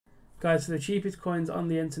Guys, for the cheapest coins on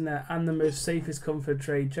the internet and the most safest comfort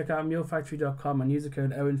trade, check out mealfactory.com and use the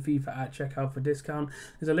code OwenFIFA at checkout for discount.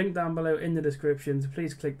 There's a link down below in the description, so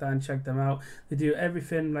please click that and check them out. They do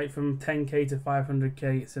everything like from 10k to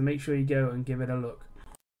 500k, so make sure you go and give it a look.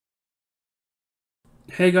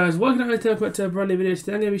 Hey guys, welcome to a brand new video.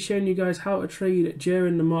 Today I'm going to be showing you guys how to trade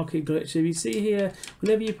during the market glitch. So if you see here,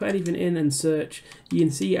 whenever you put anything in and search, you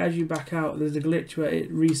can see as you back out there's a glitch where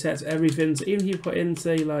it resets everything. So even if you put in,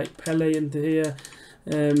 say, like Pele into here,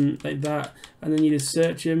 like that, and then you just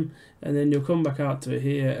search him, and then you'll come back out to it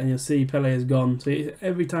here and you'll see Pele is gone. So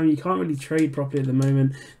every time you can't really trade properly at the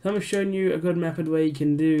moment. So I'm showing you a good method where you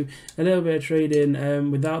can do a little bit of trading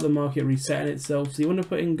without the market resetting itself. So you want to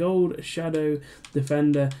put in gold, shadow,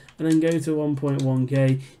 defender, and then go to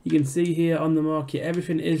 1.1k. You can see here on the market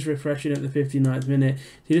everything is refreshing at the 59th minute. So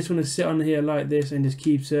you just want to sit on here like this and just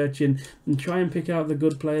keep searching and try and pick out the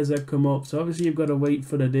good players that come up. So obviously you've got to wait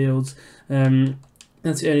for the deals.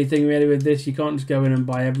 That's the only thing really with this. You can't just go in and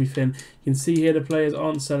buy everything. You can see here the players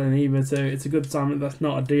aren't selling either, so it's a good sign that that's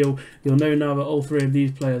not a deal. You'll know now that all three of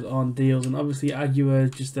these players aren't deals, and obviously Aguirre is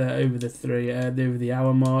just over the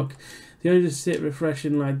hour mark. You only just sit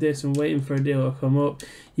refreshing like this and waiting for a deal to come up.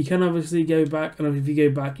 You can obviously go back, and if you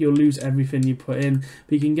go back you'll lose everything you put in,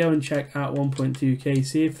 but you can go and check out 1.2k,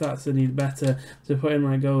 see if that's any better. So put in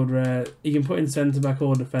like gold rare, you can put in centre back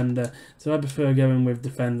or defender, so I prefer going with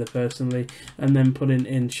defender personally, and then put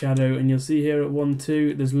in shadow, and you'll see here at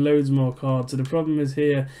 1.2 there's loads more cards. So the problem is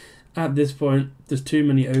here at this point there's too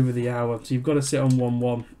many over the hour, so you've got to sit on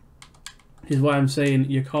 1.1. Is why I'm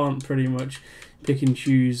saying you can't pretty much pick and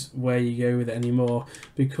choose where you go with it anymore,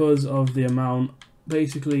 because of the amount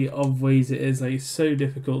basically of ways it is. Like, it's so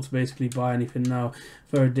difficult to basically buy anything now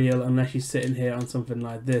for a deal unless you're sitting here on something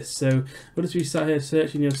like this. So we'll just be sat here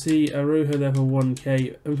searching. You'll see Araujo there for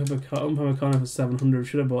 1k, Upamecano for 700.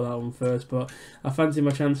 Should have bought that one first, but I fancy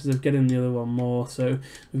my chances of getting the other one more. So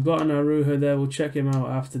we've got an Araujo there. We'll check him out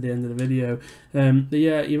after the end of the video. But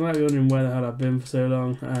yeah, you might be wondering where the hell I've been for so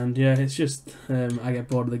long, and yeah, it's just I get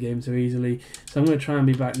bored of the game so easily. So I'm going to try and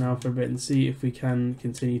be back now for a bit and see if we can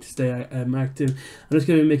continue to stay active. I'm just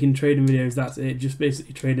going to be making trading videos, that's it, just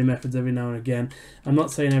basically trading methods every now and again. I'm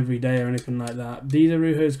not saying every day or anything like that. These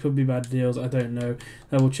Araujos could be bad deals, I don't know.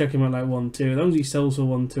 I will check him at like 1.2. As long as he sells for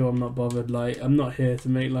 1.2, I'm not bothered. Like, I'm not here to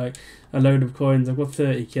make like a load of coins. I've got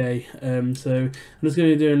 30k, so I'm just going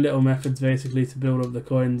to be doing little methods basically to build up the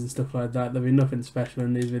coins and stuff like that. There'll be nothing special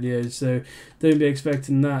in these videos, so don't be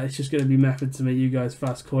expecting that. It's just going to be methods to make you guys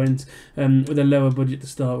fast coins with a lower budget to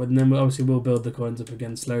start with, and then we'll build the coins up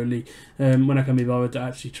again slowly when I can be bothered to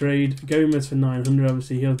actually trade. Gomez for 900,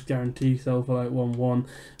 obviously he'll guarantee sell for like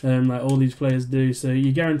 1.1, like all these players do, so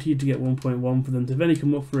you're guaranteed to get 1.1 for them. To then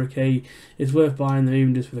come up for a k, it's worth buying them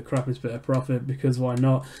even just for the crappiest bit of profit, because why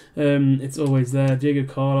not? It's always there.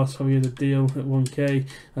 Diego Carlos probably had a deal at 1k.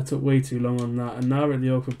 I took way too long on that, and now we're at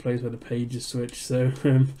the awkward place where the page is switched, so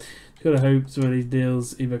gotta hope some of these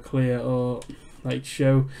deals either clear or like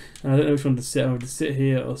show, and I don't know which one to sit on, to sit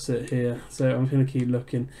here or sit here, so I'm gonna keep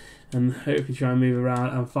looking and hopefully try and move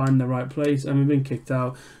around and find the right place. And we've been kicked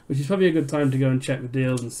out, which is probably a good time to go and check the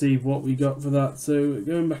deals and see what we got for that. So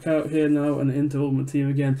going back out here now and into Ultimate Team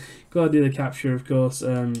again, gotta do the capture of course,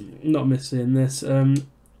 not missing this.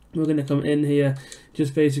 We're going to come in here,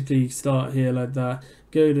 just basically start here like that,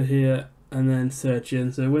 go to here and then search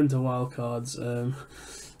in. So winter wildcards are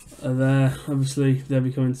there, obviously they'll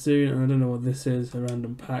be coming soon, and I don't know what this is, a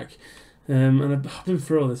random pack. And I've been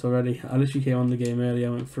through all this already. I literally came on the game earlier,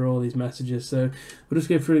 I went through all these messages, so we'll just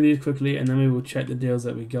go through these quickly and then we will check the deals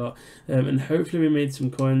that we got, and hopefully we made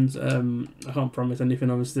some coins. I can't promise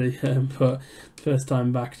anything obviously, but first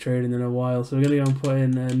time back trading in a while, so we're going to go and put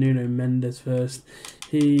in Nuno Mendes first.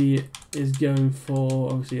 He is going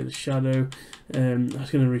for obviously the shadow. I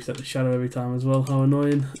was going to reset the shadow every time as well, how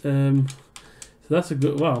annoying. So that's a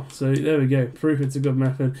good, wow, so there we go, proof it's a good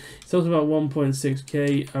method. It's also about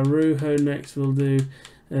 1.6k. Araujo next we'll do,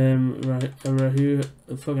 right, Araujo,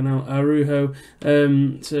 fucking hell, Araujo,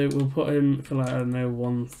 so we'll put him for like, I don't know,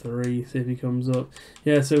 1.3, see if he comes up.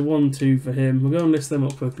 Yeah, so 1.2 for him. We'll go and list them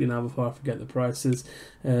up quickly now before I forget the prices.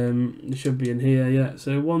 It should be in here, yeah,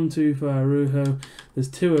 so 1.2 for Araujo. There's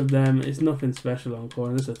two of them. It's nothing special on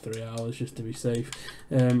coin, this is 3 hours just to be safe.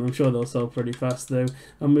 I'm sure they'll sell pretty fast though.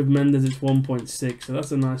 And with Mendes it's 1.6, so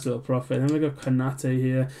that's a nice little profit. And then we've got Konate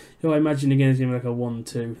here, who I imagine again is going to be like a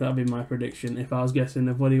 1.2. That'd be my prediction if I was guessing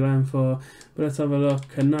of what he went for. But let's have a look.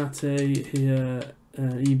 Konate here,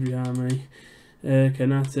 Ibrahimi,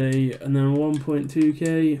 Konate, and then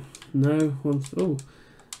 1.2k. No, oh,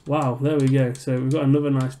 wow, there we go. So we've got another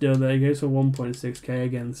nice deal there. He goes for 1.6k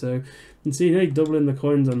again. So And see, they're doubling the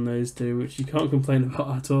coins on those two, which you can't complain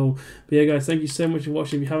about at all. But yeah, guys, thank you so much for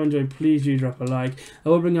watching. If you have enjoyed, please do drop a like. I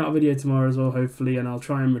will bring out a video tomorrow as well, hopefully, and I'll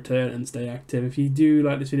try and return and stay active. If you do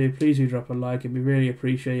like this video, please do drop a like. It'd be really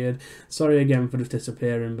appreciated. Sorry again for just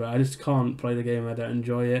disappearing, but I just can't play the game. I don't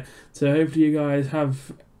enjoy it. So hopefully you guys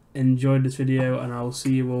have enjoyed this video, and I will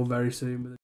see you all very soon.